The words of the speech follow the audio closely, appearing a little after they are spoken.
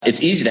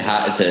it's easy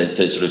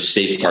to sort of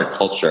safeguard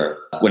culture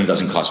when it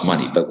doesn't cost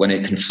money, but when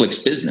it conflicts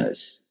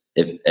business,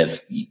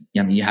 if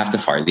you have to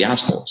fire the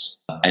assholes,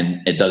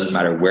 and it doesn't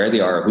matter where they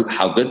are, or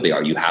how good they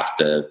are, you have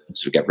to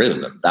sort of get rid of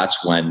them.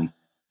 That's when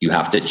you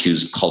have to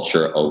choose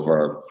culture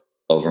over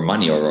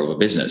money or over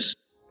business.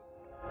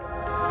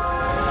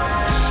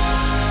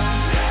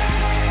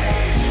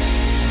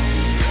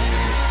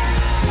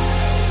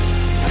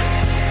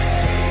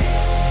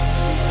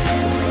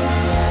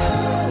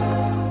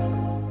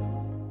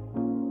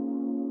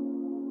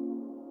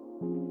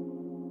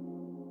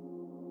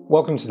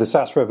 Welcome to the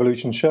SaaS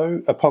Revolution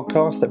Show, a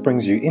podcast that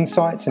brings you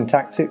insights and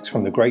tactics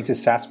from the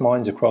greatest SaaS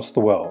minds across the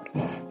world.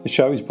 The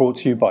show is brought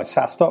to you by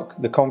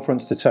SaaStock, the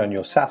conference to turn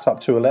your SaaS up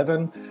to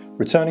 11,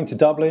 returning to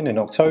Dublin in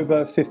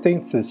October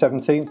 15th to the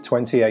 17th,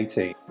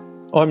 2018.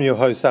 I'm your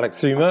host, Alex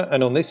Zuma,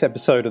 and on this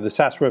episode of the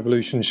SaaS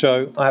Revolution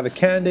Show, I have a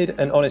candid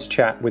and honest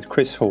chat with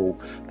Chris Hall,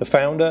 the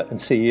founder and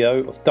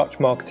CEO of Dutch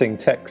marketing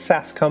tech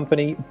SaaS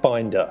company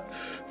Bynder.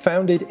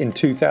 Founded in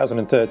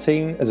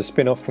 2013 as a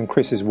spin-off from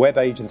Chris's web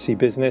agency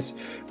business,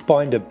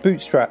 Bynder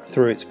bootstrapped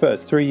through its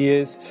first 3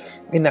 years.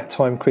 In that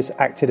time, Chris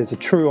acted as a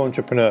true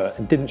entrepreneur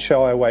and didn't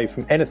shy away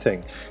from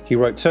anything. He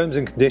wrote terms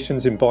and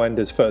conditions in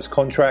Bynder's first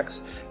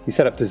contracts, he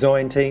set up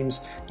design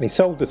teams, and he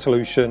sold the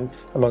solution,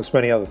 amongst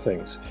many other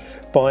things.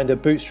 Bynder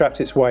bootstrapped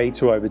its way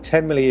to over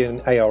 10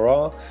 million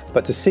ARR,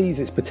 but to seize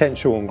its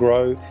potential and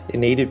grow, it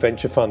needed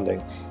venture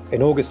funding.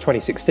 In August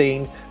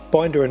 2016,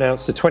 Bynder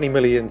announced a 20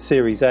 million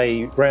Series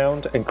A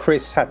round, and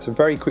Chris had to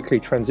very quickly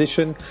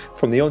transition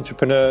from the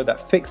entrepreneur that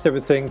fixed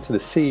everything to the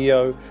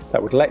CEO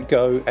that would let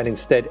go and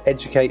instead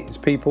educate his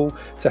people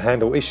to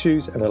handle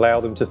issues and allow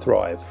them to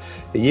thrive.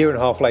 A year and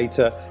a half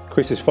later,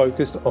 Chris is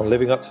focused on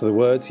living up to the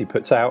words he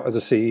puts out as a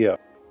CEO.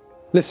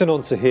 Listen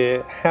on to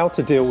hear how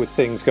to deal with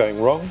things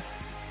going wrong.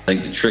 I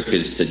think the trick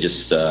is to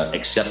just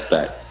accept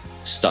that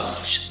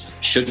stuff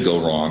should go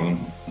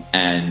wrong,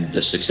 and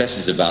the success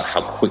is about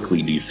how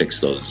quickly do you fix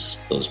those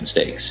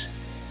mistakes.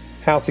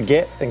 How to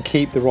get and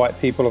keep the right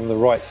people on the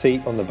right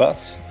seat on the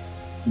bus.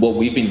 What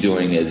we've been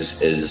doing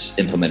is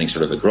implementing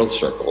sort of a growth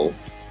circle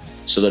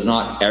so that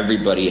not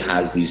everybody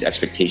has these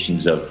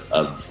expectations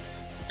of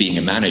being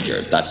a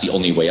manager. That's the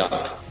only way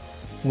up.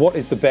 What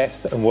is the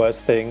best and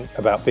worst thing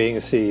about being a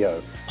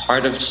CEO?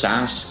 Part of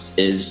SaaS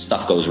is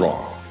stuff goes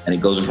wrong. And it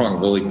goes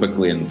wrong really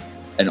quickly,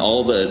 and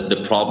all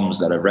the problems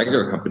that a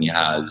regular company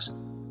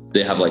has,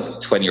 they have like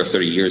 20 or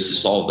 30 years to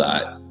solve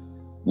that.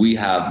 We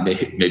have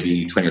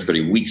maybe 20 or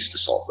 30 weeks to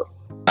solve them.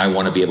 I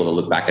want to be able to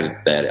look back at it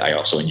that I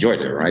also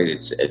enjoyed it, right? It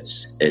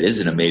is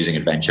an amazing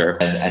adventure,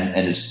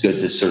 and it's good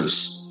to sort of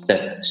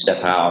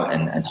step out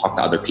and talk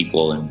to other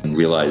people and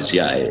realize, we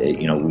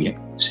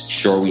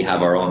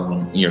have our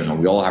own,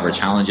 we all have our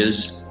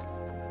challenges,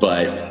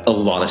 but a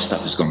lot of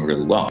stuff is going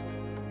really well.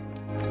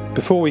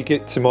 Before we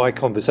get to my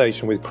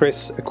conversation with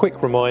Chris, a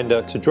quick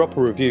reminder to drop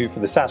a review for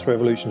the SaaS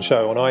Revolution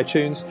Show on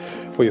iTunes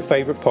or your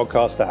favourite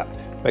podcast app.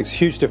 It makes a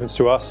huge difference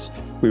to us.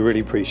 We really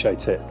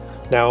appreciate it.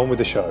 Now on with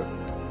the show.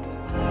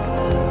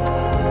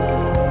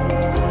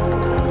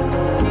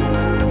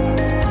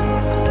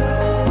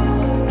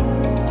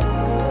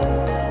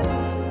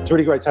 It's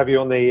really great to have you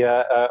on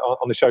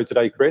the show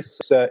today, Chris.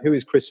 Who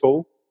is Chris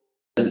Hall?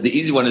 The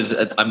easy one is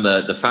I'm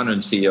the founder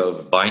and CEO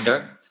of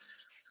Bynder,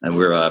 and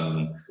we're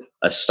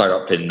a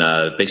startup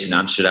based in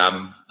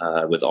Amsterdam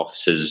with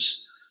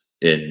offices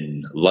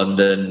in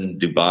London,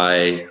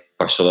 Dubai,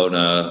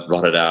 Barcelona,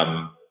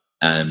 Rotterdam,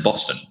 and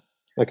Boston.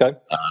 Okay.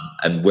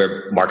 And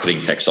we're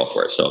marketing tech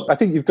software. So I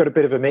think you've got a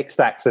bit of a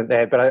mixed accent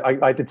there, but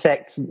I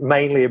detect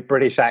mainly a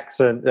British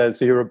accent.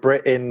 So you're a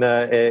Brit in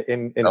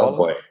Holland? Oh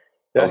boy.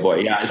 Yeah. Oh boy.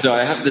 Yeah. So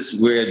I have this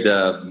weird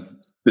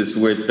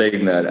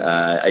thing that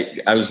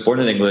I was born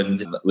in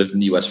England, lived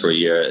in the US for a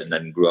year, and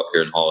then grew up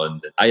here in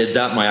Holland. I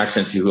adapt my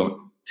accent to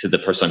the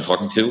person I'm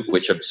talking to,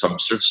 so I'm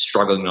sort of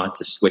struggling not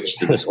to switch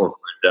to this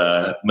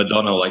awkward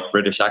Madonna-like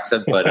British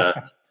accent. But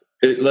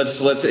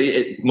most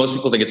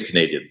people think it's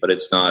Canadian, but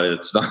it's not.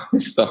 It's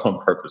not on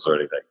purpose or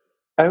anything.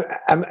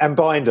 And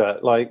Bynder,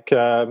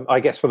 I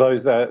guess for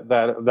those that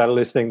are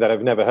listening that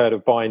have never heard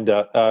of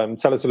Bynder,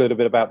 tell us a little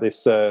bit about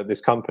this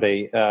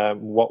company,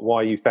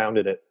 why you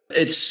founded it.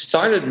 It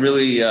started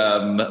really,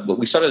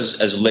 we started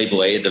as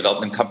Label A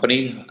development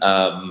company,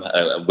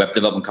 a web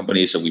development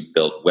company. So we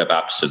built web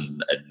apps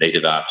and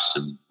native apps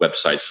and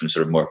websites and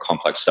sort of more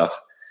complex stuff.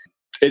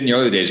 In the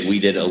early days, we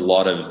did a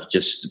lot of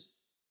just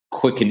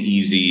quick and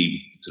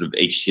easy sort of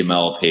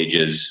HTML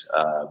pages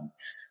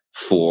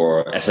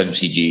for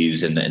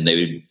FMCGs, and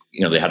they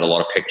had a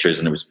lot of pictures,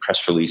 and there was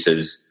press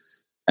releases,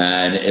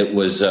 and it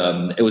was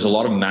a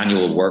lot of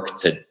manual work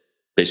to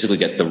basically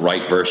get the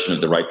right version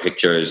of the right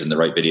pictures and the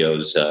right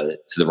videos to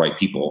the right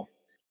people.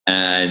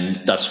 And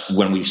that's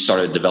when we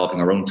started developing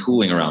our own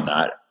tooling around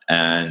that,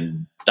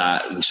 and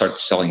that we started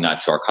selling that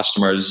to our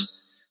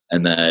customers.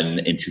 And then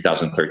in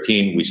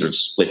 2013, we sort of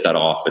split that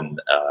off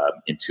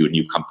into a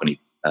new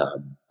company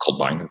called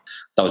Bynder.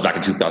 That was back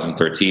in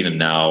 2013, and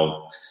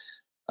now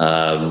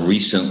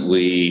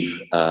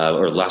Recently,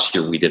 or last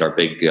year, we did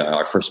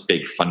our first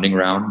big funding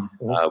round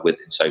with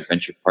Insight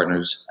Venture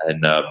Partners,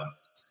 and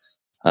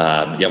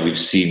we've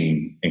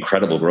seen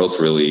incredible growth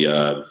really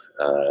over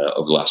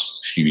the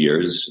last few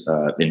years.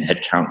 In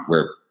headcount,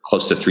 we're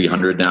close to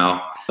 300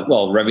 now.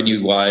 Well,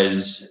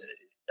 revenue-wise,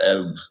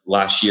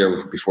 last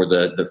year before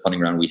the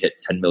funding round, we hit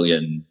 10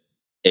 million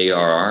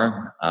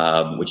ARR,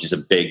 which is a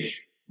big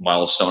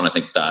milestone. I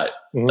think that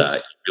you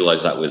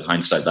realize that with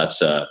hindsight,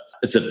 that's a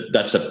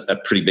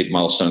pretty big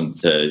milestone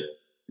to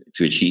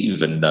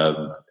achieve, and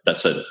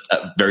that's a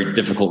very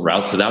difficult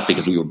route to that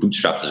because we were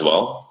bootstrapped as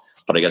well.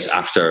 But I guess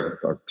after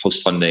our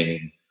post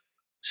funding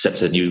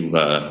sets some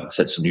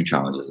new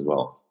challenges as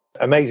well.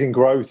 Amazing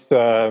growth,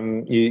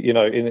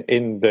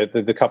 in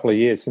the couple of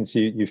years since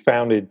you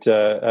founded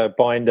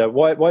Bynder.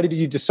 Why did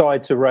you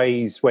decide to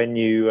raise when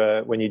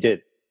you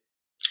did?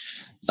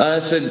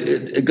 It's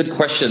a good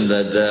question.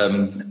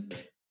 That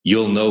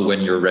you'll know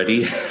when you're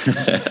ready.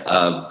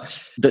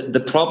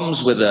 The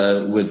problems with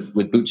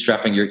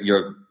bootstrapping,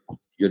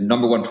 your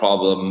number one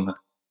problem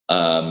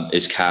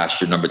is cash.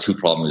 Your number two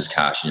problem is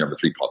cash, and your number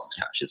three problem is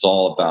cash. It's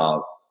all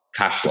about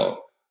cash flow,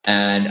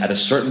 and at a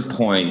certain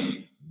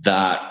point,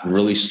 that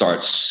really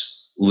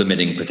starts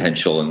limiting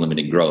potential and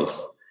limiting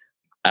growth.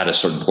 At a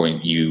certain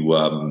point, you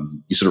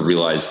sort of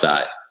realize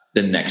that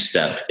the next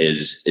step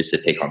is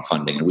to take on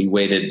funding, and we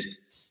waited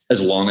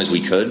as long as we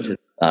could.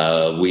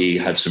 We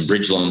had some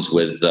bridge loans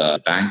with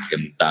the bank,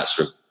 and that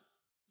sort of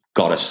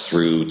got us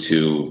through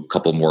to a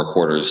couple more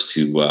quarters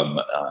to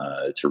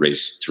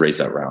raise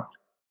that round.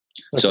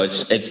 Okay. So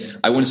it's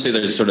I wouldn't say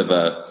there's sort of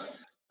a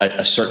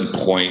certain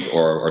point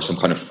or some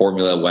kind of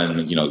formula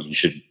when you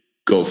should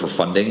go for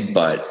funding,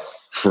 but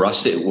for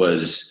us it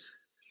was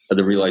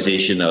the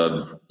realization of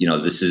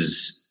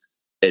it's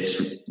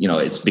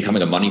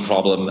becoming a money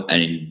problem,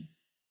 and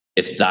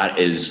if that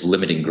is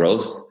limiting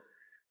growth,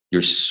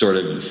 you're sort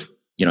of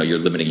you're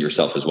limiting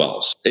yourself as well.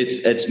 So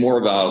it's more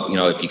about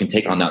if you can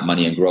take on that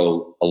money and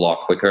grow a lot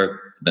quicker,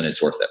 then it's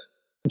worth it.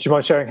 Do you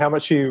mind sharing how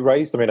much you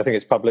raised? I mean, I think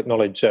it's public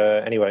knowledge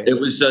anyway. It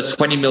was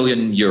 20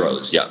 million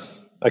euros. Yeah.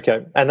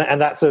 Okay,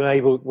 and that's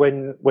enabled.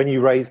 When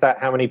you raised that,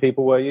 how many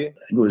people were you?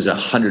 It was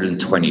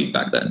 120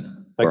 back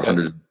then, or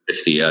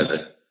 150.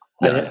 And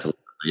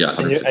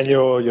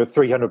you're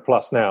 300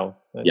 plus now.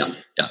 Yeah.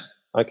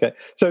 Okay,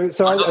 so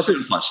I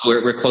think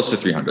we're close to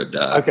 300.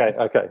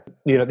 Okay.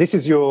 This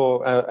is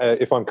your,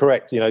 if I'm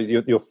correct,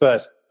 your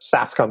first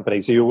SaaS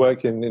company. So you're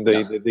working in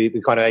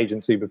the kind of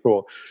agency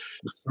before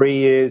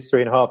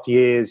 3.5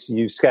 years.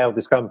 You scaled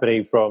this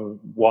company from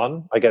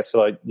one, I guess,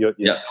 like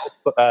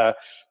yourself,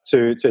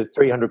 to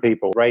 300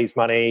 people, raised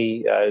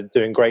money,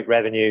 doing great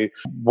revenue.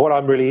 What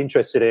I'm really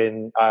interested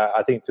in,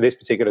 I think, for this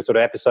particular sort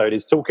of episode,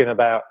 is talking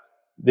about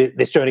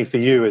this journey for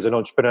you as an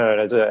entrepreneur,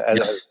 as a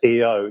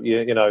CEO.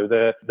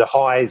 The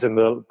highs and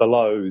the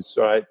lows,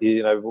 right?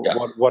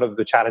 What have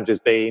the challenges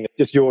been?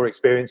 Just your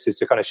experiences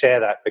to kind of share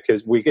that,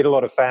 because we get a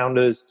lot of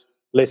founders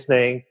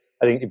listening.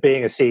 I think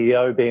being a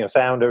CEO, being a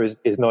founder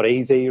is not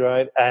easy,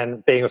 right?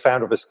 And being a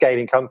founder of a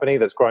scaling company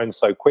that's grown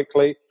so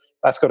quickly,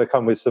 that's got to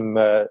come with some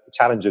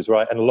challenges,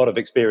 right? And a lot of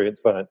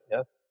experience learned.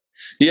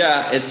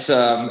 Yeah, it's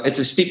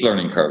a steep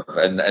learning curve,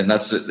 and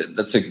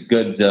that's a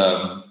good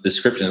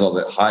description of all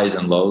the highs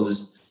and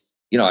lows.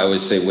 I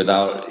always say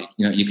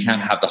you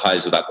can't have the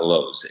highs without the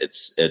lows.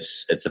 It's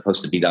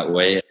supposed to be that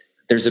way.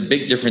 There's a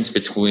big difference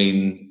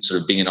between sort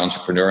of being an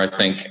entrepreneur, I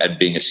think, and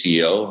being a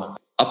CEO.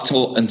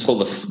 Until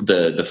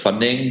the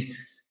funding,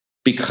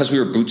 because we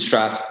were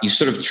bootstrapped, you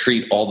sort of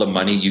treat all the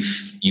money, you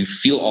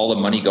feel all the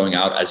money going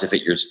out as if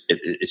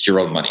it's your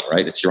own money,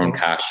 right? It's your own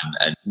cash.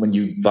 And when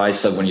you buy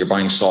stuff, when you're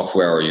buying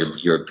software, or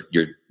you're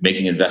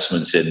making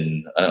investments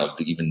in, I don't know,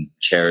 even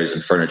chairs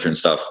and furniture and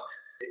stuff,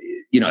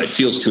 it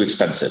feels too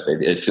expensive.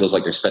 It feels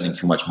like you're spending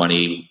too much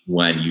money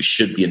when you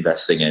should be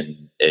investing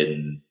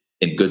in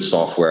good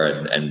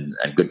software and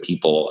good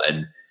people.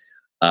 And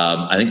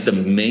I think the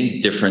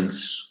main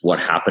difference, what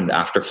happened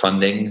after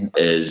funding,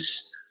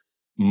 is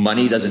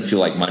money doesn't feel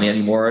like money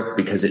anymore,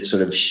 because it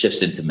sort of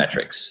shifts into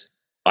metrics.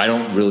 I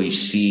don't really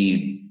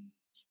see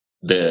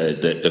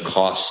the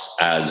cost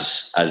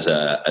as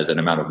an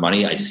amount of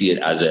money. I see it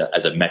as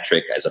a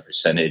metric, as a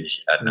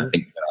percentage, and I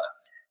think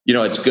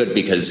it's good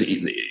because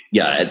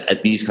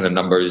at these kind of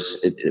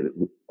numbers,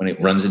 when it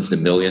runs into the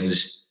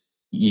millions,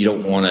 you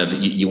want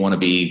to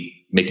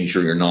be making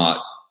sure you're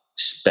not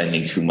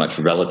spending too much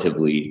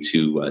relatively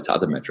to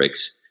other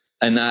metrics,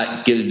 and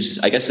that gives,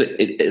 I guess,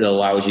 it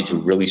allows you to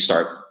really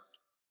start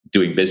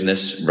doing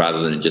business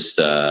rather than just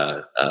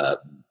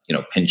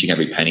pinching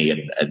every penny,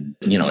 and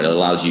it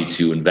allows you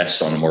to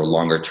invest on a more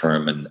longer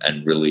term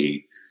and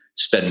really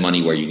spend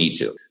money where you need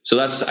to. So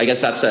that's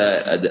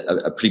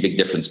a pretty big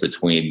difference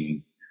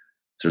between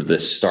sort of the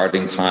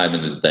starting time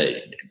and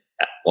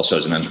also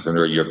as an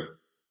entrepreneur, you're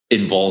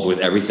involved with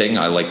everything.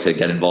 I like to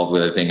get involved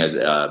with everything.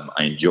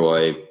 I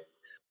enjoy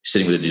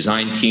sitting with the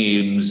design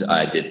teams.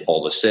 I did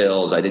all the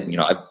sales. I've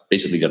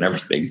basically done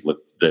everything,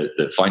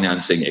 the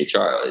financing,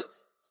 HR.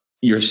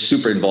 you're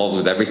super involved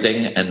with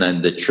everything. And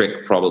then the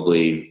trick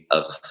probably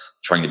of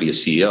trying to be a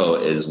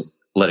CEO is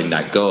letting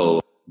that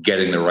go,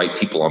 getting the right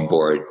people on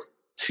board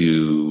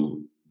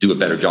to do a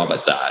better job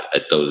at that,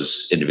 at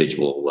those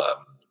individual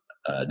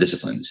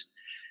disciplines.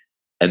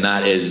 And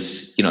that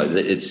is,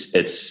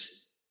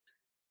 it's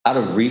out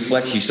of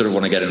reflex. You sort of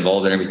want to get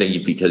involved in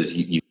everything because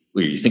you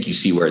think you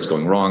see where it's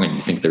going wrong and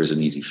you think there's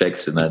an easy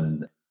fix. And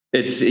then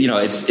it's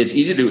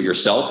easy to do it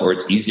yourself, or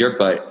it's easier,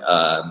 but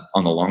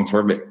on the long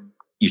term,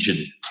 you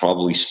should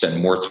probably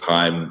spend more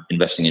time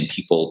investing in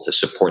people to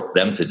support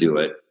them to do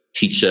it.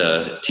 Teach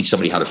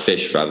somebody how to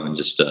fish rather than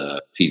just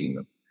feeding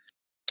them.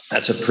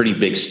 That's a pretty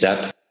big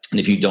step. And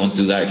if you don't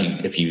do that,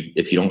 if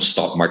you don't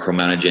stop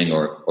micromanaging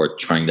or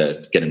trying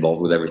to get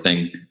involved with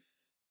everything,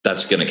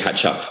 that's going to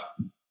catch up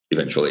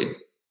eventually.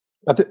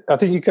 I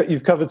think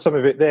you've covered some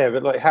of it there,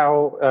 but like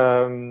how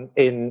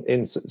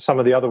in some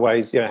of the other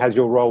ways, has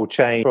your role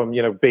changed from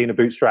being a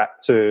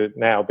bootstrap to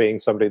now being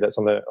somebody that's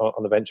on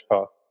the venture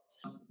path?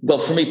 Well,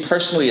 for me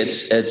personally,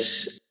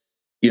 it's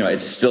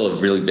still a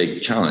really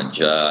big challenge,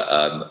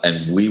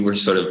 and we were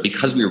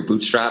because we were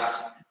bootstrapped.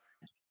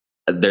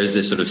 There's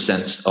this sort of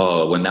sense,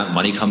 when that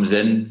money comes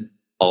in,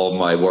 all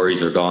my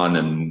worries are gone,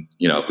 and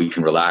we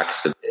can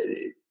relax.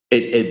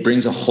 It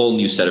brings a whole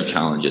new set of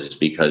challenges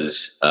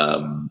because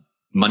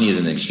money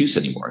isn't an excuse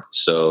anymore.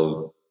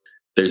 So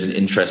there's an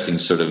interesting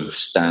sort of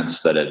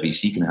stance that a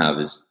VC can have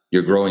is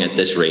you're growing at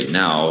this rate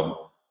now.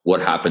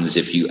 What happens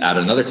if you add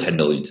another 10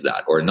 million to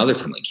that or another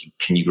 10 million?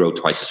 Can you grow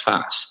twice as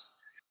fast?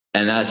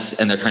 And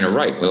they're kind of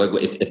right. We're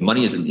like, if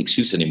money isn't the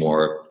excuse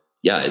anymore,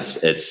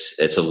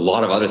 it's a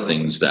lot of other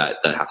things that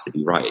have to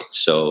be right.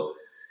 So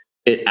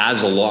it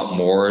adds a lot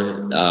more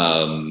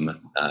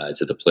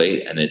to the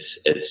plate, and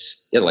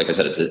it's like I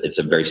said, it's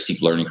a very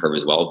steep learning curve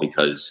as well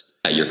because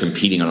you're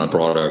competing on a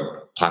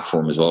broader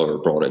platform as well,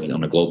 or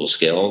on a global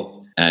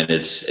scale, and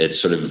it's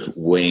sort of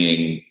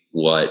weighing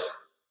what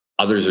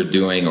others are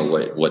doing or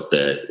what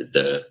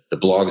the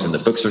blogs and the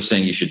books are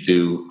saying you should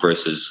do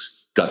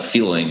versus gut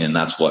feeling, and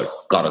that's what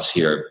got us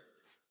here,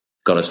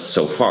 got us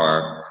so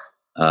far.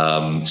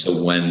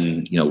 So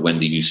when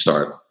do you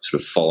start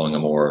sort of following a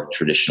more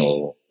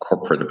traditional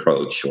corporate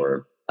approach,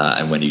 or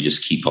and when you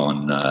just keep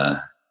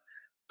on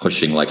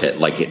pushing like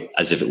it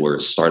as if it were a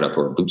startup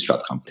or a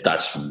bootstrap company?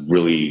 That's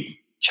really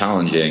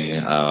challenging,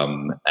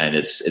 and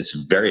it's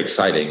very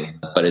exciting.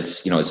 But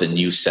it's a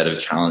new set of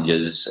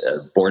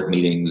challenges, board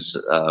meetings,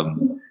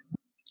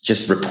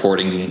 just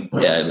reporting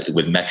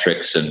with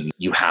metrics, and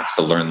you have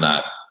to learn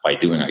that by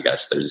doing. I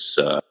guess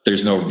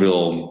there's no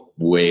real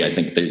way. I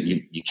think that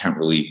you can't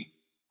really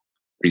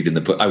read in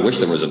the book. I wish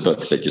there was a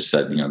book that just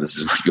said, this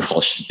is what you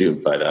all should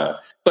do.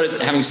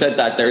 But having said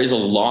that, there is a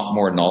lot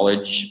more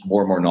knowledge,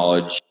 more and more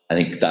knowledge. I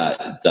think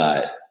that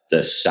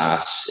the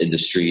SaaS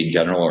industry in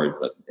general,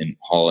 or in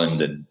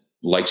Holland and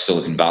like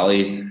Silicon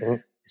Valley,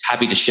 is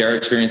happy to share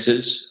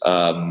experiences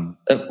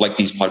like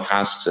these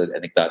podcasts. I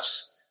think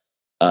that's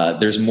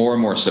there's more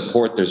and more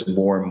support. There's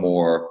more and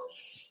more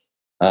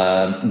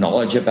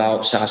knowledge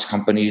about SaaS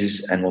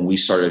companies. And when we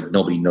started,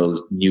 nobody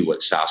knew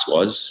what SaaS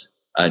was.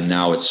 And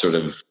now it's sort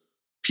of,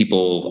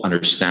 people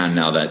understand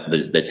now that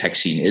the tech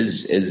scene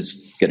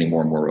is getting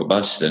more and more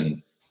robust,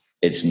 and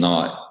it's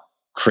not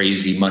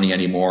crazy money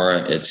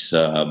anymore. It's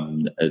they're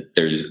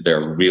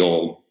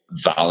real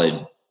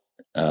valid.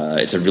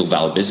 It's a real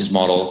valid business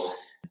model.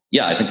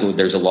 Yeah, I think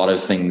there's a lot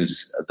of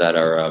things that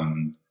are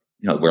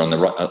we're on the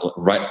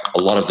right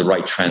a lot of the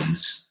right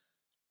trends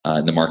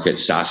in the market.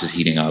 SaaS is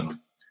heating up,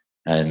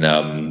 and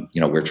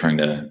we're trying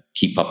to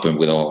keep up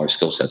with all our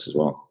skill sets as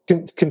well.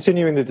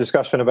 Continuing the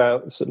discussion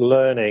about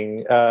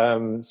learning,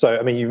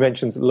 you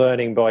mentioned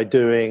learning by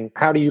doing.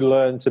 How do you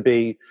learn to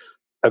be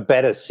a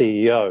better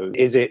CEO?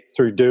 Is it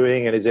through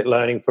doing, and is it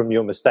learning from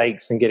your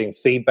mistakes and getting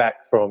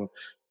feedback from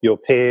your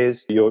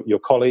peers, your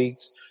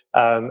colleagues?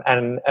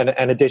 And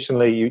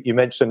additionally, you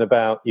mentioned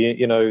about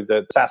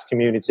the SaaS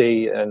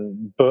community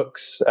and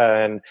books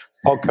and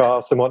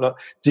podcasts and whatnot.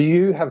 Do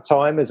you have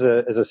time as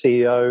a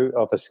CEO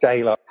of a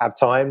scale-up, have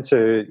time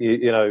to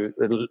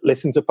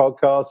listen to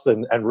podcasts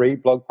and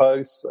read blog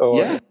posts?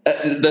 Yeah,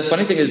 the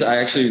funny thing is, I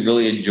actually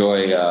really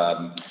enjoy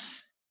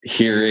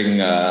hearing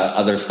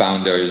other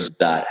founders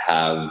that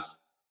have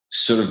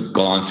sort of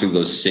gone through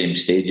those same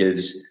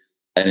stages,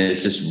 and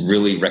it's just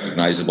really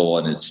recognizable,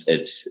 and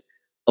it's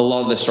a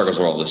lot of the struggles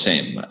are all the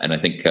same. And I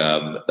think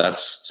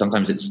that's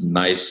sometimes it's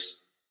nice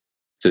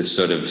to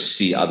sort of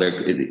see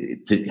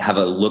to have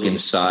a look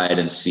inside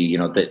and see,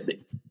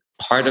 that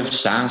part of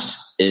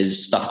SaaS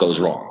is stuff goes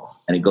wrong,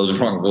 and it goes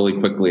wrong really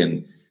quickly.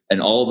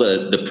 And all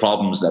the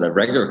problems that a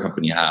regular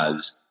company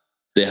has,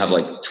 they have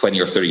like 20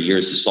 or 30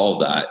 years to solve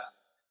that.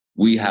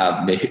 We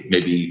have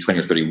maybe 20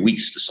 or 30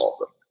 weeks to solve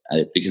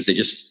them because they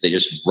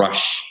just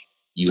rush.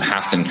 You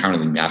have to encounter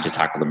them. You have to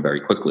tackle them very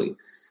quickly.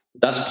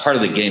 That's part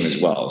of the game as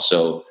well.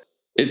 So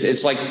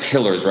it's like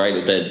pillars,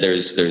 right?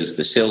 There's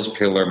the sales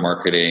pillar,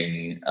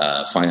 marketing,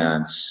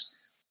 finance.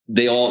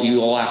 You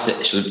all have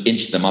to sort of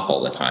inch them up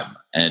all the time,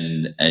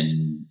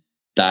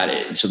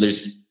 so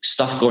there's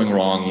stuff going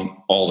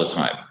wrong all the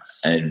time,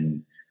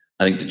 and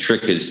I think the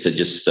trick is to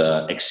just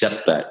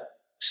accept that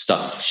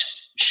stuff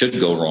should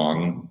go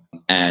wrong,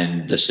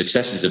 and the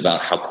success is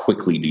about how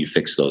quickly do you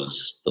fix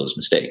those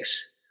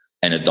mistakes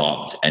and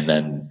adopt. And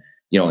then,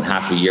 in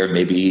half a year,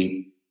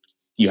 maybe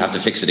you have to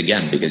fix it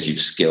again because you've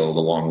scaled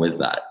along with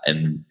that.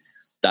 And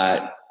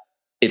that,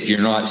 if you're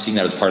not seeing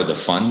that as part of the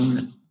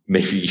fun,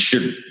 maybe you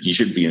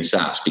should be in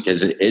SaaS,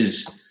 because it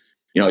is,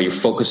 you're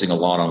focusing a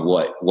lot on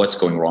what's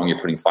going wrong. You're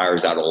putting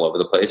fires out all over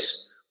the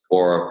place,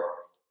 or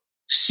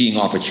seeing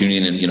opportunity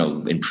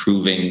and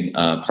improving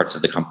parts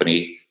of the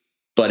company.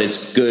 But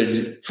it's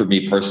good for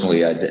me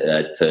personally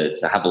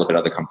to have a look at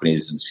other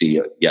companies and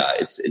see,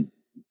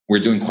 we're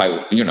doing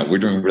we're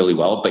doing really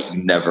well, but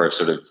you never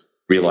sort of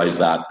realize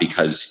that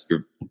because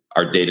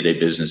our day-to-day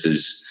business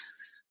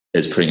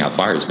is putting out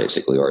fires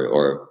basically,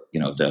 or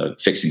the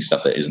fixing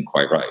stuff that isn't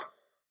quite right.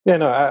 Yeah,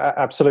 no,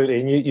 absolutely.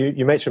 And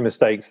you mentioned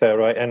mistakes there,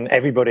 right? And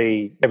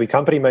every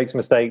company makes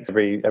mistakes.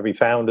 Every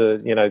founder,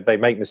 they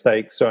make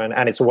mistakes. So,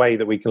 and it's a way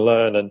that we can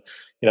learn and,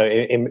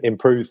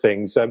 improve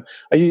things. Are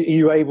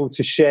you able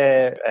to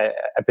share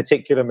a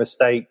particular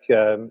mistake,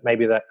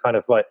 maybe that kind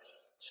of like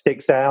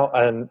sticks out,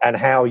 and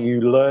how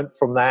you learned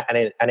from that, and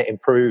it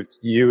improved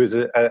you as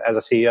a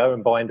CEO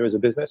and Bynder as a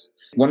business?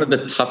 One of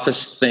the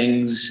toughest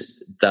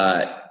things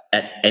that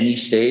at any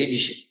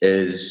stage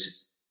is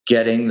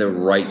getting the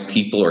right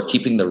people, or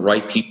keeping the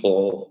right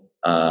people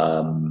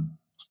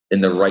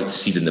in the right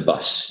seat in the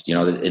bus,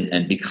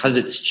 and because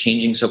it's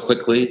changing so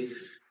quickly,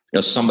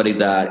 somebody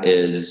that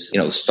is,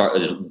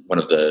 is one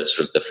of the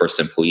sort of the first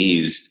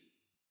employees,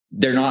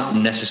 they're not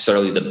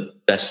necessarily the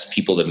best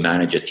people to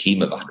manage a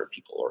team of 100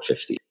 people or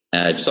 50.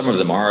 Some of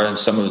them are, and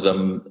some of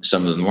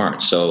them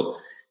aren't. So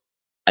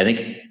I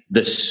think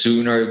the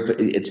sooner,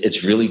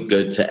 it's really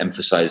good to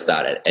emphasize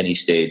that at any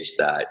stage,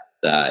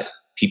 that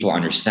people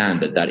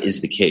understand that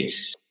is the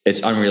case.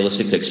 It's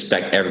unrealistic to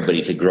expect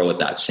everybody to grow at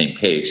that same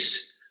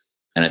pace.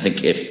 And I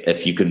think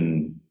if you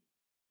can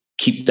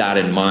keep that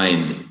in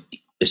mind,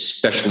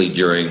 especially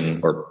during,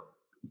 or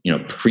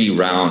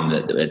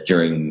pre-round,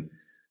 during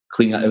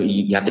cleaning up,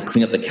 you have to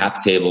clean up the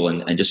cap table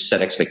and just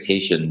set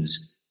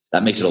expectations.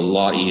 That makes it a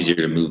lot easier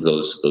to move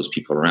those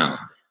people around.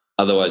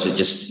 Otherwise, it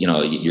just,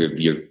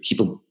 you're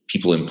keeping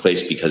people in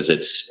place because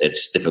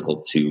it's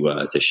difficult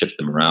to shift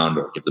them around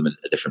or give them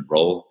a different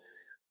role.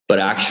 But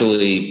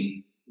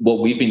actually, what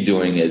we've been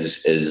doing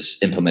is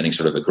implementing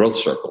sort of a growth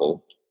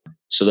circle,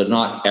 so that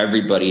not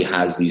everybody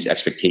has these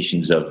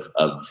expectations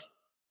of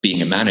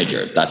being a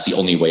manager. That's the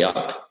only way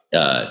up,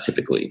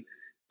 typically.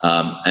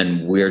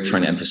 And we're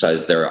trying to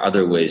emphasize there are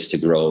other ways to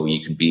grow.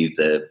 You can be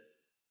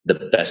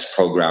the best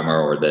programmer,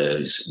 or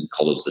we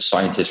call those the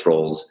scientist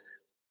roles.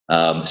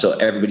 So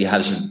everybody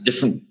has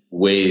different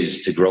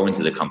ways to grow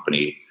into the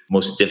company.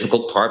 Most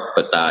difficult part,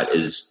 but that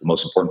is the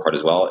most important part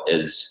as well,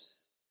 is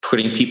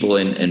putting people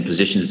in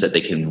positions that they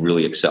can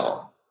really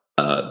excel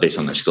based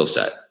on their skill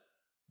set.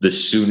 The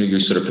sooner you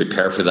sort of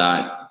prepare for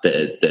that,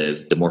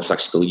 the more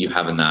flexibility you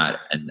have in that,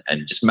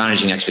 and just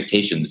managing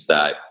expectations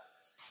that,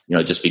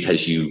 just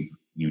because you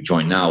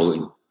join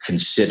now,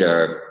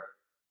 consider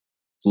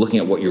looking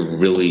at what you're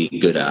really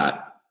good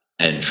at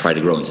and try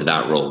to grow into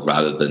that role,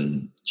 rather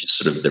than just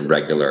sort of the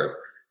regular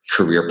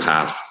career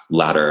path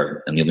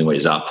ladder, and the only way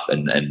is up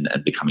and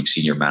becoming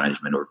senior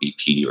management or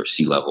VP or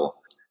C-level.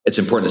 It's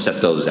important to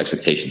set those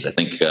expectations. I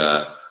think,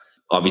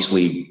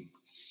 obviously,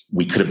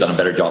 we could have done a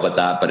better job at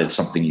that, but it's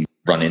something you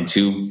run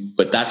into.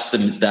 But that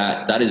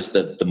is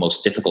the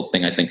most difficult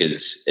thing, I think,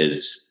 is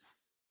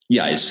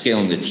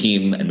scaling the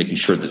team and making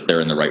sure that they're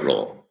in the right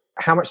role.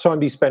 How much time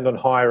do you spend on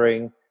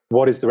hiring?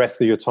 What is the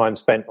rest of your time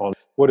spent on?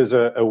 What does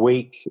a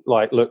week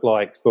look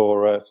like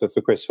for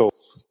Chris Hall?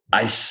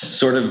 I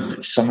sort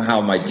of somehow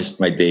my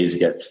days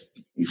get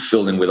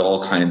filled in with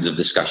all kinds of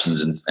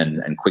discussions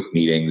and quick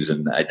meetings,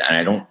 and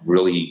I don't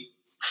really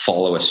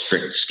follow a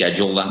strict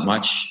schedule that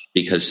much,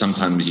 because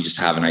sometimes you just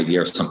have an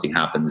idea or something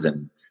happens,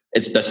 and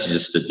it's best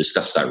to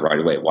discuss that right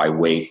away. Why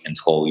wait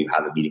until you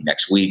have a meeting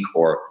next week,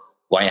 or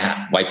why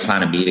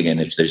plan a meeting and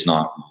if there's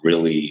not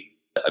really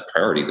a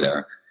priority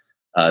there?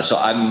 So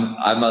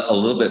I'm a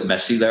little bit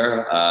messy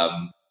there.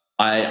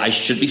 I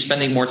should be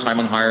spending more time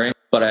on hiring,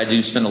 but I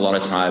do spend a lot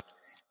of time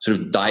sort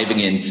of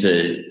diving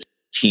into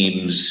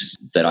teams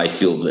that I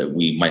feel that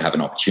we might have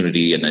an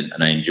opportunity, and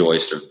I enjoy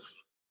sort of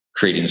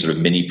creating sort of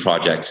mini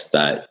projects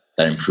that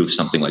improve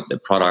something like the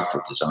product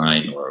or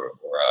design or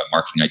a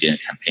marketing idea and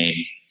campaign.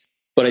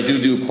 But I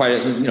do quite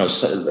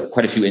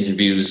a few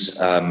interviews,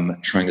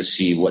 trying to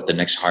see what the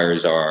next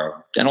hires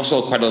are, and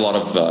also quite a lot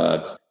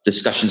of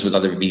discussions with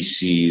other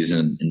VCs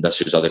and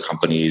investors, other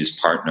companies,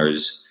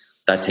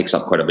 partners. That takes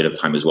up quite a bit of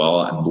time as well.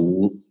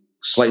 I'm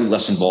slightly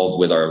less involved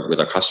with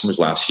our customers.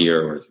 Last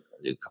year, or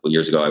a couple of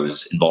years ago, I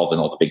was involved in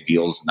all the big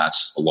deals, and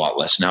that's a lot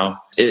less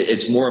now.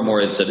 It's more and more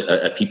as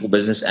a people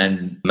business,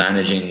 and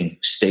managing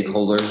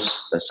stakeholders.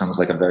 That sounds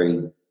like a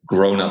very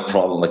grown-up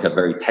problem, like a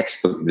very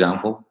textbook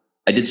example.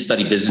 I did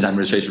study business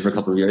administration for a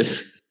couple of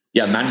years.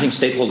 Yeah, managing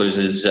stakeholders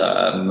is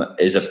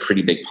a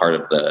pretty big part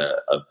of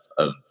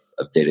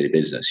day-to-day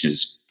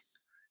business.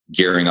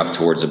 gearing up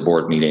towards a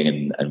board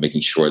meeting and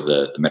making sure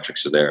the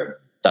metrics are there.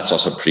 That's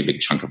also a pretty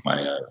big chunk of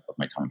my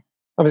time.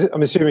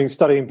 I'm assuming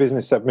studying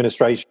business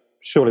administration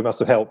surely must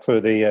have helped for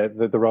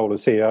the role of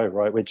CEO,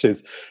 right? Which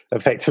is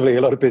effectively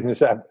a lot of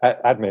business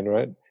admin,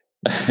 right?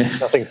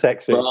 Nothing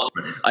sexy. Well,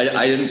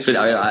 I didn't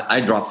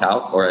I dropped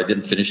out, or I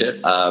didn't finish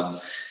it.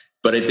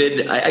 But it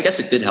did. I guess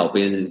it did help.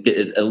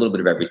 It a little bit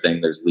of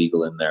everything. There's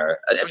legal in there.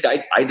 I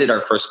mean, I did our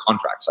first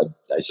contracts.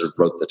 I sort of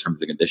wrote the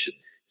terms and conditions.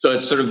 So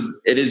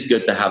it is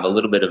good to have a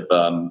little bit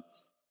of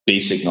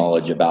basic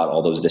knowledge about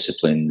all those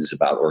disciplines,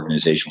 about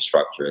organizational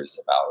structures,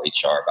 about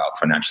HR, about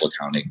financial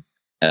accounting.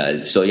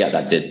 So yeah,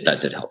 that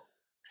did help.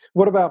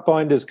 What about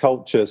Bynder's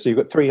culture? So you've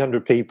got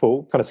 300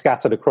 people kind of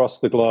scattered across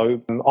the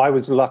globe. I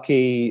was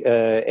lucky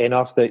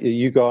enough that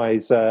you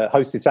guys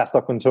hosted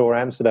SaaStock on Tour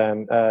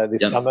Amsterdam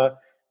this summer.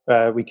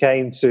 We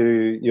came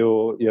to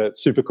your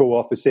super cool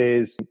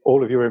offices.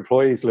 All of your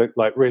employees look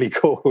like really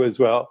cool as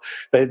well.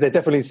 There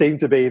definitely seemed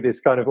to be this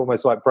kind of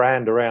almost like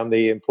brand around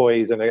the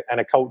employees and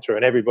a culture,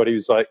 and everybody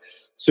was like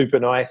super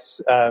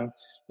nice.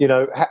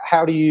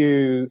 How do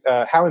you?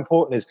 How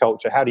important is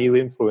culture? How do you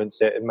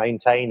influence it and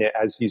maintain it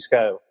as you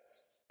scale?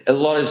 A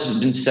lot has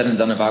been said and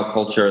done about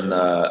culture, and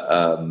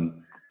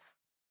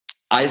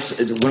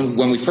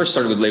when we first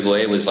started with Label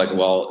A, it was like,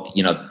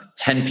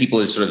 10 people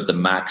is sort of the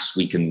max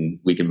we can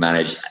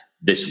manage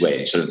this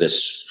way, sort of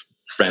this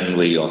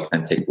friendly,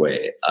 authentic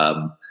way.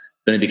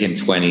 Then it became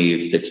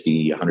 20,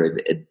 50,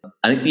 100.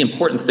 I think the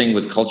important thing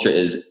with culture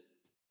is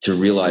to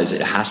realize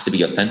it has to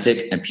be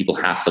authentic, and people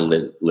have to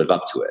live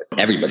up to it.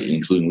 Everybody,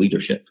 including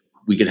leadership.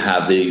 We could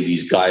have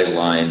these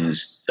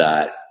guidelines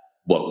that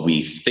what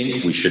we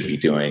think we should be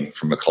doing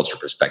from a culture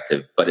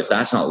perspective, but if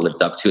that's not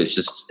lived up to, it's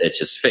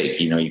just fake.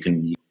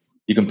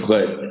 You can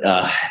put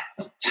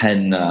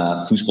 10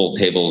 foosball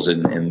tables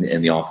in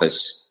the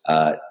office.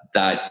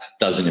 That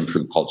doesn't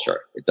improve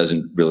culture. It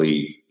doesn't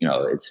really,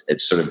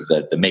 it's sort of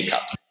the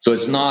makeup. So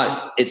it's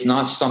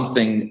not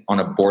something on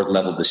a board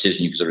level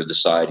decision you can sort of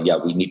decide,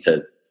 we need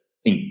to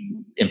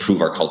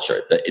improve our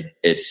culture.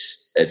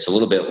 It's a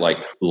little bit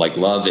like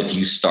love. If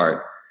you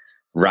start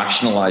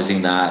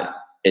rationalizing that,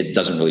 it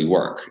doesn't really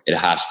work. It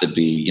has to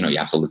be, you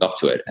have to live up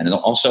to it. And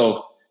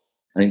also,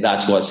 I think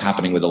that's what's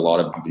happening with a lot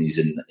of companies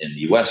in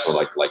the US, or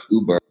like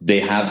Uber.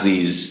 They have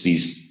these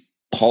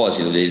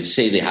policies. They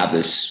say they have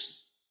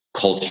this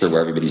culture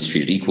where everybody's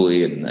treated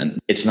equally, and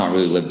it's not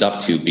really lived up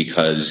to,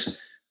 because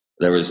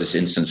there was this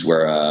instance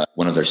where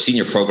one of their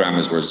senior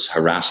programmers was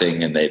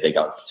harassing, and they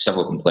got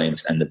several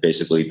complaints, and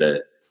basically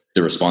the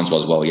response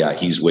was,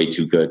 he's way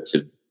too good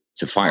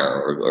to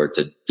fire or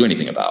to do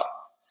anything about.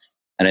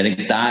 And I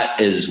think that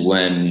is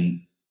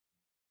when,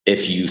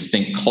 if you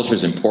think culture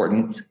is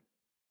important,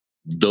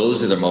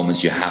 those are the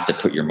moments you have to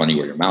put your money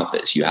where your mouth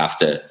is. You have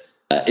to.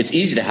 It's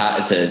easy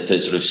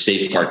to sort of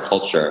safeguard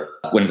culture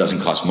when it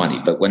doesn't cost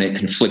money, but when it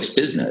conflicts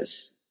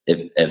business,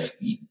 if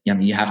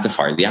you have to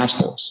fire the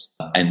assholes,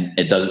 and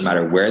it doesn't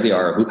matter where they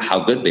are, how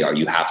good they are,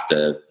 you have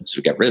to sort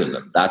of get rid of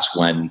them. That's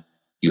when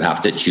you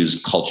have to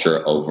choose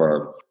culture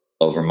over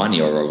money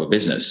or over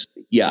business.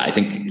 Yeah, I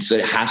think so.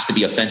 It has to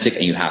be authentic,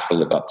 and you have to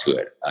live up to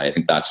it. I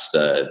think that's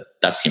the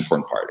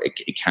important part.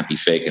 It can't be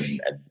fake, and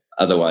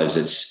otherwise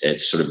it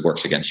sort of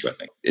works against you. I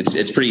think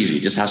it's pretty easy.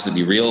 It just has to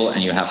be real,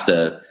 and you have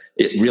to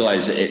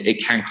realize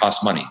it can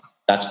cost money.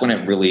 That's when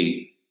it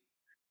really,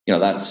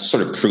 that's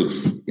sort of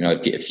proof.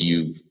 If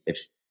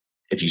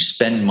you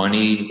spend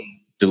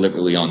money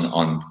deliberately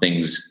on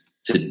things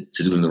to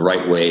do them the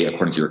right way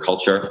according to your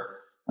culture,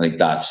 I think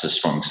that's a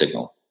strong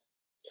signal.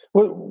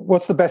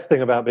 What's the best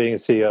thing about being a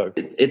CEO?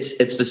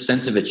 It's the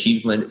sense of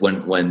achievement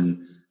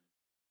when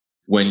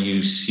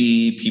you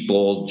see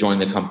people join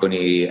the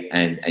company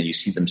and you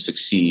see them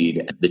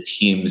succeed. The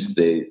teams,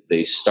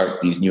 they start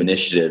these new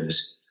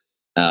initiatives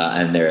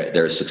and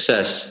they're a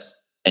success,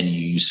 and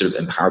you sort of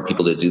empower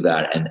people to do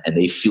that, and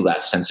they feel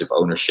that sense of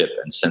ownership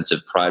and sense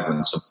of pride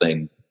when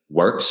something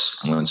works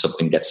and when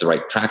something gets the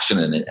right traction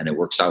and it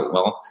works out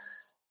well.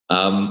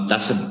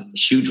 That's a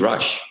huge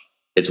rush.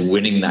 It's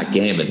winning that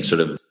game, and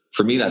sort of,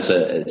 for me,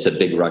 it's a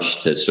big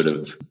rush to sort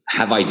of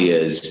have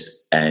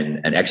ideas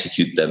and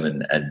execute them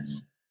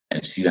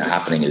and see that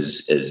happening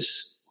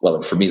is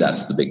well, for me,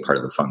 that's the big part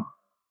of the fun.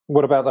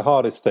 What about the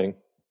hardest thing?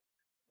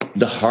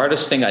 The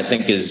hardest thing, I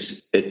think,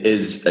 is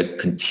a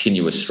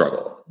continuous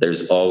struggle.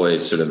 There's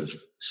always sort of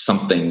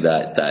something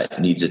that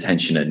needs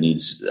attention and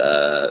needs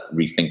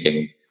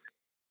rethinking.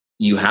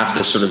 You have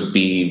to sort of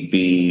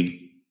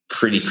be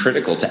pretty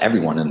critical to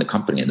everyone in the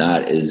company, and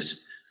that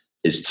is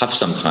tough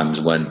sometimes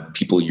when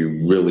people you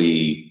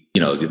really,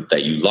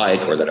 that you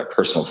like, or that are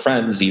personal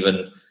friends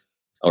even,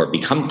 or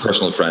become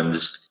personal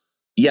friends.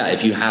 Yeah,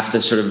 if you have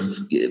to sort of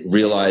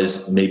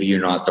realize maybe you're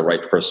not the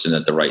right person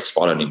at the right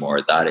spot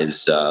anymore, that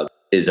is a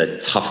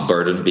tough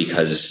burden,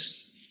 because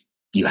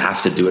you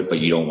have to do it, but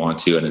you don't want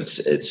to. And it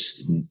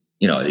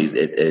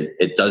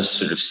does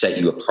sort of set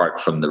you apart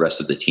from the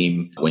rest of the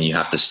team when you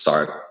have to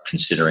start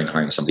considering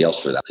hiring somebody else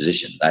for that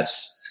position.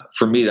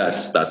 For me,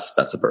 that's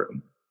a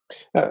burden.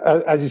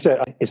 As you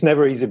said, it's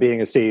never easy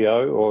being a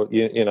CEO or,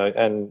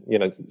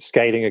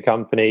 scaling a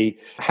company.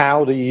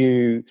 How do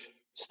you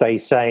stay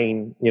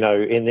sane,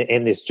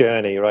 in this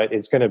journey, right?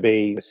 It's going to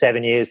be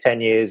 7 years,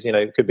 10 years,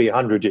 it could be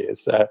 100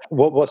 years.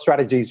 What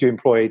strategies do you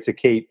employ to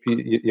keep,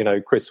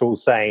 Chris Hall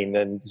sane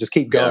and just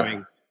keep going?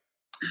 Yeah.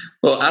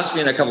 Well, ask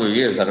me in a couple of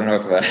years. I don't know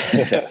if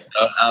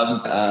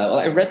well,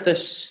 I read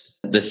this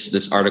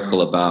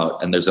article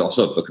about, and there's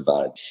also a book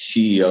about it.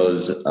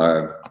 CEOs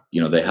are,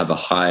 they have a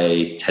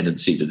high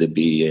tendency to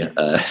be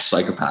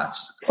psychopaths,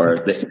 or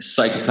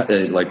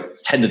like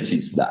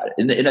tendencies to that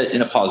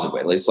in a positive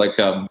way. It's like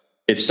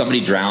if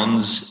somebody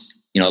drowns,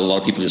 a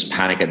lot of people just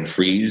panic and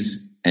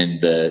freeze, and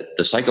the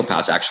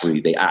psychopaths actually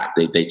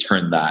they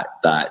turn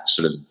that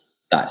sort of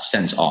that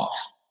sense off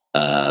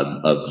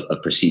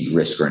of perceived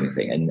risk or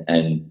anything,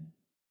 and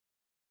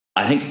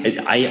I think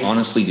I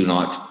honestly do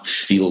not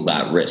feel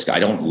that risk. I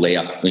don't lay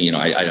up,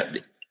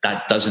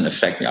 that doesn't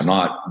affect me. I'm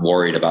not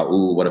worried about,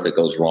 what if it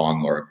goes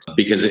wrong, or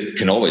because it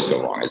can always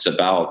go wrong. It's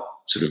about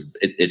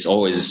it's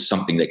always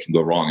something that can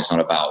go wrong. It's not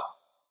about,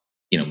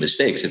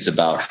 mistakes. It's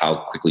about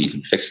how quickly you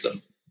can fix them.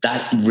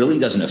 That really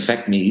doesn't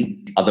affect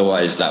me.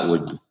 Otherwise that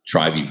would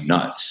drive you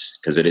nuts,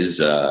 because it is,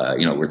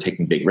 we're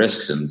taking big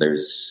risks, and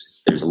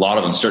there's a lot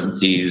of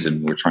uncertainties,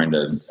 and we're trying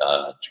to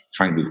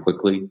move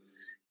quickly.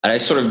 And I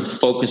sort of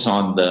focus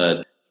on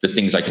the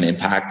things I can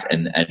impact,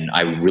 and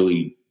I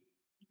really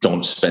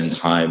don't spend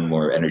time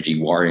or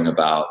energy worrying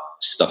about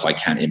stuff I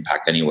can't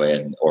impact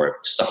anyway, or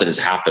stuff that has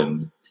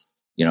happened.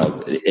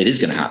 It is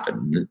going to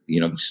happen.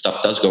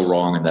 Stuff does go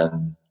wrong, and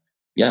then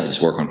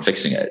just work on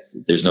fixing it.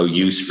 There's no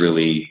use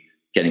really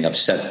getting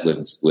upset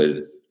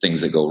with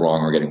things that go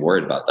wrong or getting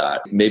worried about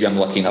that. Maybe I'm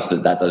lucky enough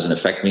that doesn't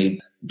affect me.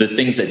 The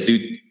things that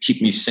do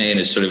keep me sane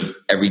is sort of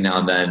every now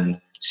and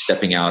then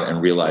stepping out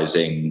and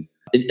realizing,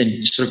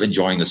 and sort of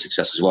enjoying the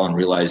success as well, and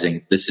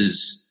realizing this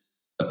is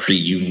a pretty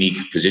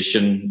unique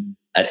position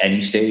at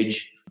any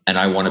stage. And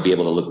I want to be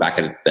able to look back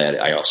at it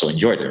that I also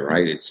enjoyed it,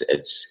 right? It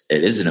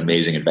is an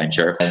amazing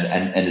adventure,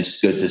 and it's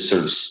good to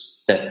sort of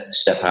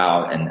step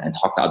out and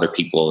talk to other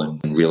people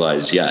and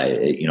realize, we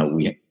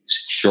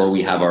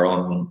have our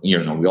own,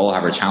 we all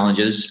have our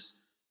challenges,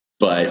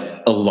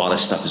 but a lot of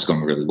stuff is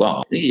going really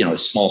well.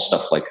 Small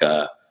stuff like,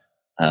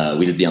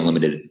 we did the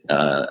unlimited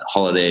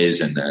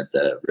holidays and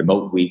the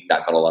remote week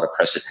that got a lot of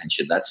press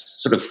attention.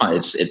 That's sort of fun.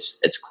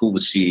 It's cool to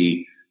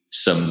see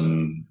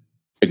some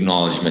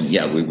acknowledgement.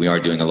 Yeah, we are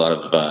doing a lot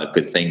of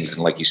good things.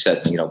 And like you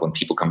said, when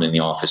people come in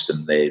the office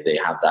and they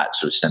have that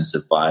sort of sense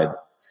of vibe,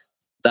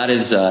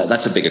 that's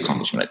a big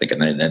accomplishment, I think.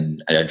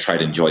 And I try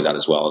to enjoy that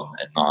as well,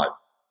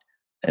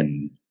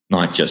 and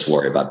not just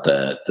worry about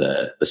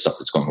the stuff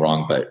that's going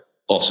wrong, but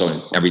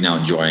also every now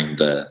enjoying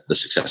the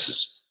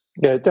successes.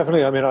 Yeah,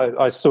 definitely. I mean,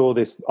 I saw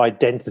this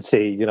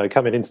identity,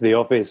 coming into the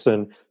office,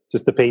 and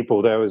just the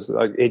people. There was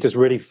it just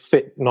really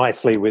fit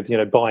nicely with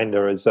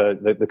Bynder as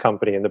the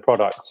company and the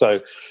product.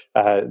 So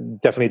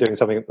definitely doing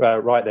something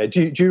right there.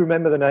 Do you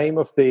remember the name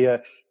of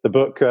the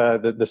book,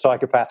 the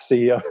Psychopath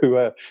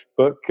CEO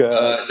book?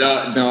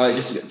 No. I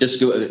just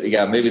go.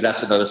 Yeah, maybe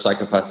that's another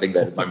psychopath thing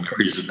that my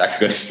memory isn't that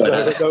good.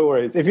 But no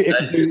worries. If you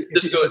do,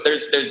 just go.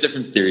 There's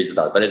different theories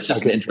about it, but it's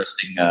just an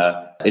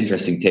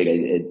interesting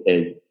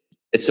take.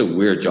 It's a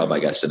weird job, I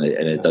guess, and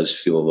it does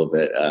feel a little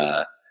bit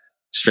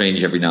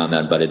strange every now and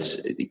then. But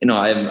it's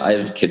I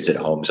have kids at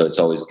home, so it's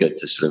always good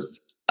to sort of.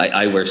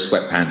 I wear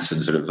sweatpants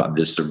and sort of I'm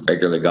just a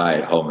regular guy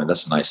at home, and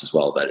that's nice as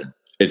well. That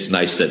it's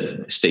nice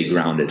to stay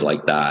grounded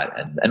like that.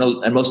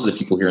 And most of the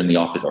people here in the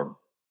office are,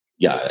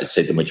 I'd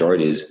say the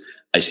majority is.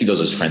 I see those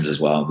as friends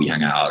as well, and we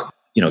hang out.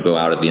 Go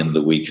out at the end of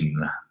the week and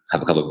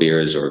have a couple of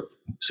beers, or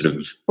sort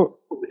of.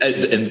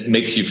 It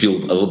makes you feel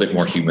a little bit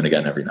more human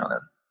again every now and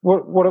then.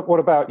 What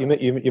about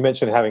you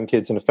mentioned having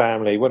kids and a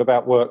family? What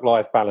about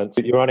work-life balance?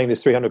 You're running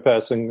this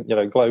 300-person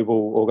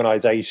global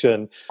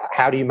organization.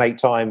 How do you make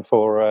time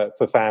for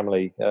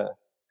family?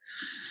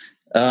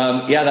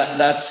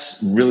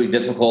 That's really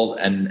difficult,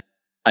 and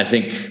I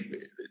think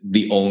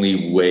the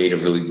only way to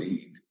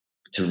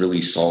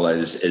really solve that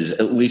is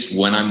at least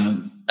when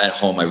I'm at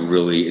home,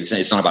 it's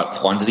not about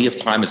quantity of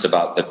time; it's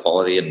about the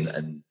quality,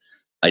 and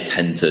I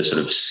tend to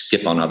sort of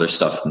skip on other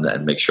stuff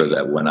and make sure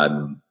that when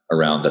I'm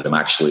around that I'm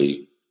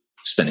actually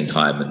spending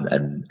time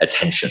and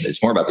attention.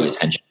 It's more about the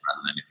attention rather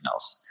than anything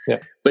else. Yeah.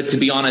 But to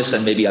be honest,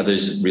 and maybe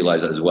others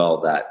realize that as well,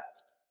 that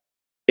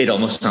it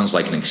almost sounds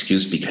like an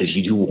excuse, because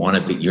you do want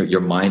to be, your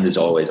mind is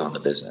always on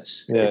the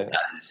business. Yeah.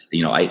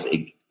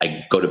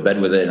 I go to bed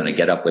with it and I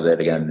get up with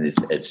it again.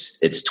 It's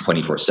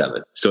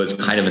 24/7. So it's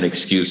kind of an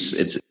excuse.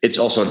 It's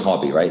also a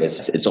hobby, right?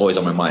 It's always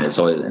on my mind.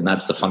 And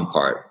that's the fun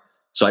part.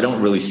 So I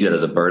don't really see that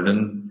as a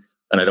burden,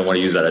 and I don't want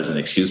to use that as an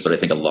excuse, but I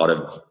think a lot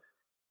of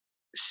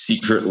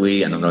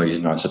secretly, and I know you're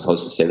not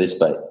supposed to say this,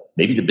 but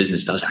maybe the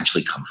business does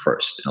actually come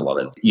first. In a lot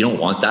of, you don't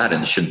want that,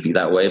 and it shouldn't be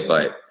that way.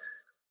 But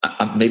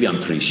maybe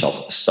I'm pretty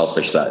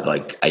selfish that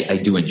I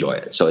do enjoy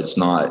it. So it's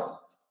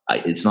not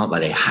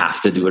that I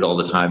have to do it all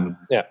the time.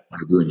 Yeah, I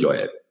do enjoy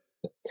it.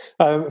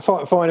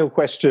 Final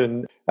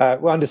question.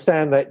 We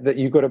understand that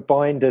you got a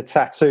Bynder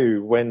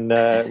tattoo when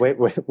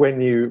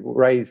you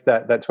raised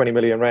that 20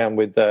 million round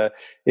with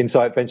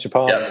Insight Venture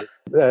Partners.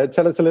 Yep.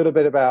 Tell us a little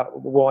bit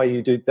about why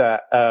you did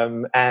that,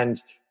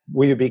 and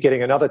will you be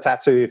getting another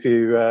tattoo if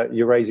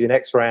you raise your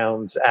next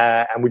round?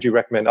 And would you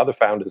recommend other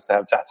founders to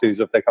have tattoos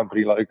of their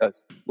company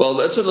logos? Well,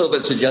 that's a little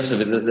bit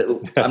suggestive.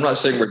 I'm not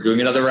saying we're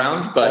doing another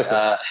round,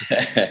 but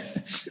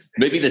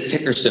maybe the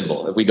ticker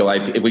symbol. If we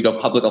go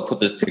public, I'll put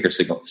the ticker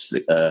symbol.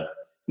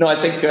 No, I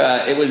think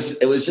it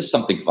was just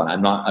something fun.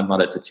 I'm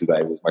not a tattoo guy.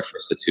 It was my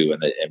first tattoo,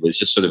 and it was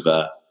just sort of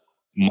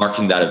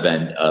marking that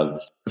event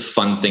of a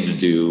fun thing to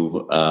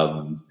do.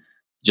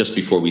 Just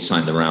before we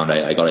signed the round,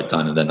 I got it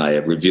done, and then I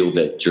revealed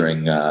it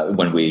during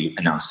when we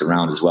announced the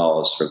round as well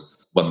as sort of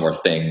one more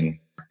thing.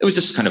 It was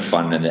just kind of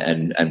fun,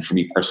 and for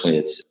me personally,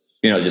 it's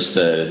just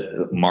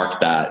to mark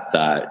that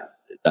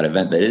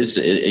event.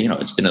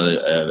 It's been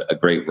a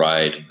great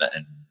ride,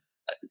 and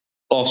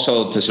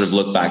also to sort of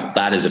look back,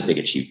 that is a big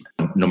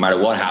achievement. No matter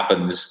what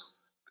happens,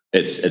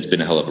 it's been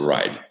a hell of a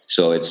ride.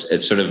 So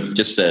it's sort of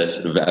just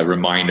a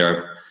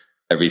reminder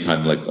every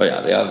time, like, oh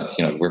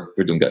yeah, we're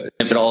doing good.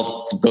 If it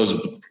all goes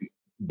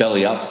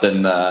belly up,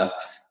 then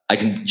I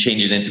can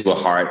change it into a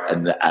heart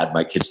and add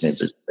my kids'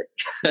 names or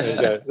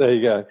something. There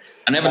you go.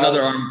 And I have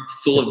another arm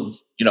full of,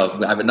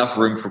 I have enough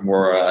room for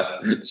more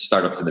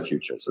startups in the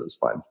future, so it's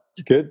fine.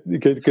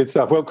 Good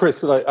stuff. Well,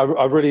 Chris,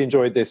 I've really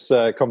enjoyed this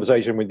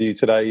conversation with you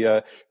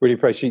today. Really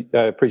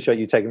appreciate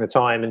you taking the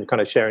time and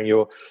kind of sharing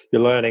your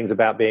learnings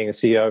about being a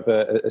CEO of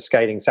a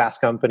scaling SaaS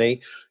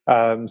company.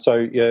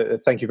 So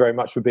thank you very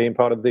much for being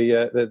part of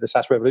the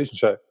SaaS Revolution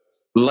show.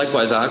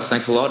 Likewise, Alex.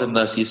 Thanks a lot,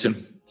 and see you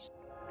soon.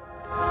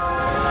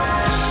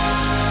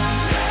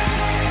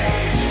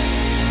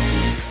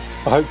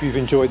 I hope you've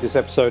enjoyed this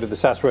episode of the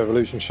SaaS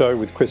Revolution show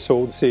with Chris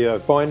Hall, the CEO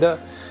of Bynder,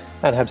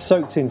 and have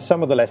soaked in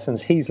some of the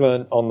lessons he's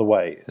learned on the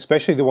way,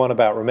 especially the one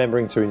about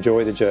remembering to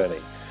enjoy the journey.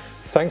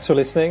 Thanks for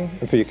listening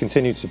and for your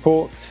continued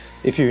support.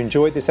 If you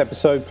enjoyed this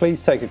episode,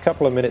 please take a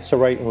couple of minutes to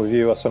rate and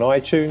review us on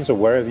iTunes or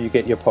wherever you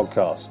get your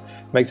podcasts.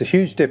 It makes a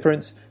huge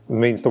difference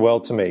and means the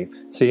world to me.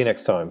 See you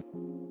next time.